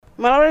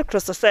Malawi Red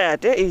Cross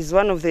Society is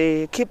one of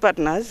the key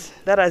partners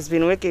that has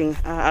been working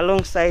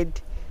alongside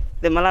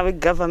the Malawi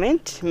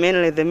government,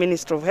 mainly the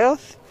Ministry of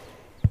Health,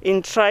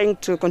 in trying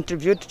to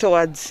contribute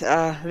towards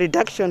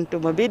reduction to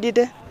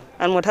morbidity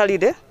and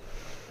mortality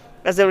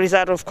as a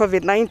result of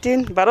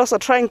COVID-19, but also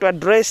trying to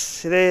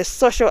address the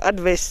social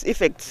adverse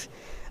effects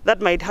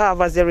that might have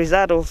as a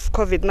result of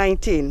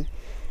COVID-19.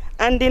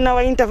 And in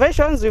our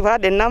interventions, we've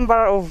had a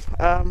number of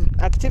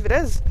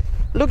activities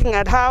looking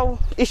at how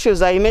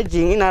issues are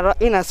emerging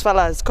in as far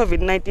as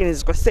COVID-19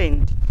 is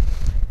concerned.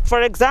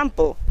 For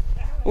example,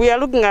 we are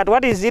looking at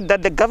what is it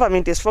that the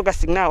government is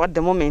focusing now at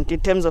the moment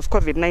in terms of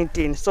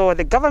COVID-19. So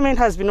the government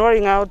has been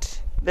rolling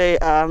out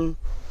the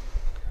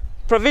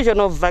provision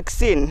of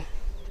vaccine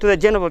to the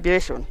general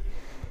population.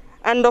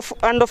 And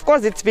of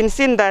course, it's been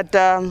seen that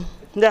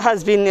there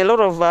has been a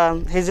lot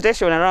of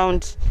hesitation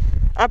around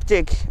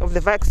uptake of the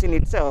vaccine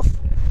itself.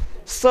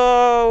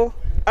 So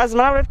as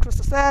Malawi Red Cross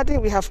Society,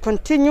 we have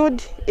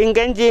continued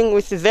engaging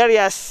with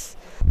various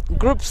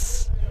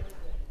groups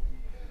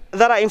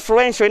that are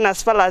influential in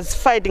as far as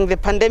fighting the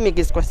pandemic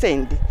is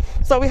concerned.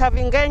 So we have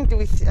engaged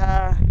with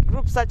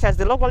groups such as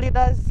the local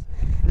leaders,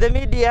 the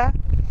media,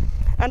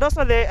 and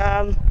also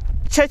the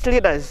church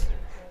leaders.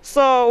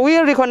 So we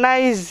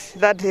recognize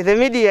that the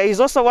media is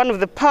also one of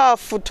the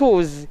powerful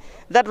tools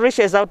that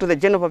reaches out to the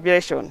general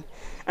population.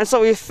 And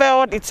so we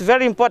felt it's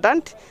very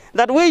important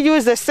that we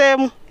use the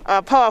same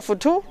powerful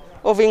tool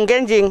of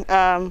engaging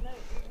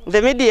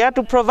the media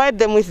to provide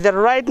them with the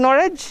right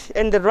knowledge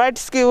and the right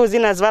skills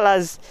in as far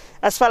as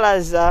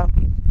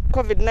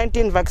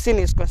COVID-19 vaccine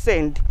is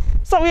concerned.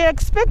 So we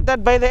expect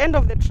that by the end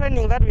of the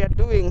training that we are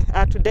doing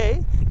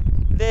today,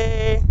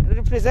 the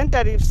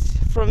representatives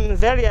from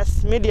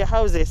various media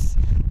houses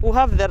will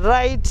have the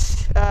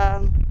right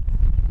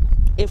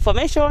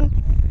information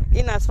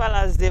in as far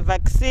as the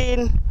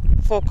vaccine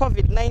for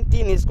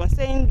COVID-19 is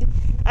concerned,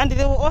 and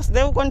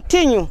they will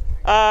continue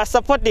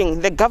supporting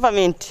the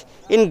government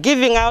in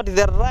giving out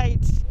the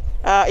right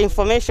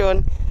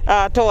information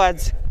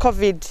towards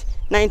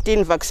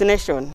COVID-19 vaccination.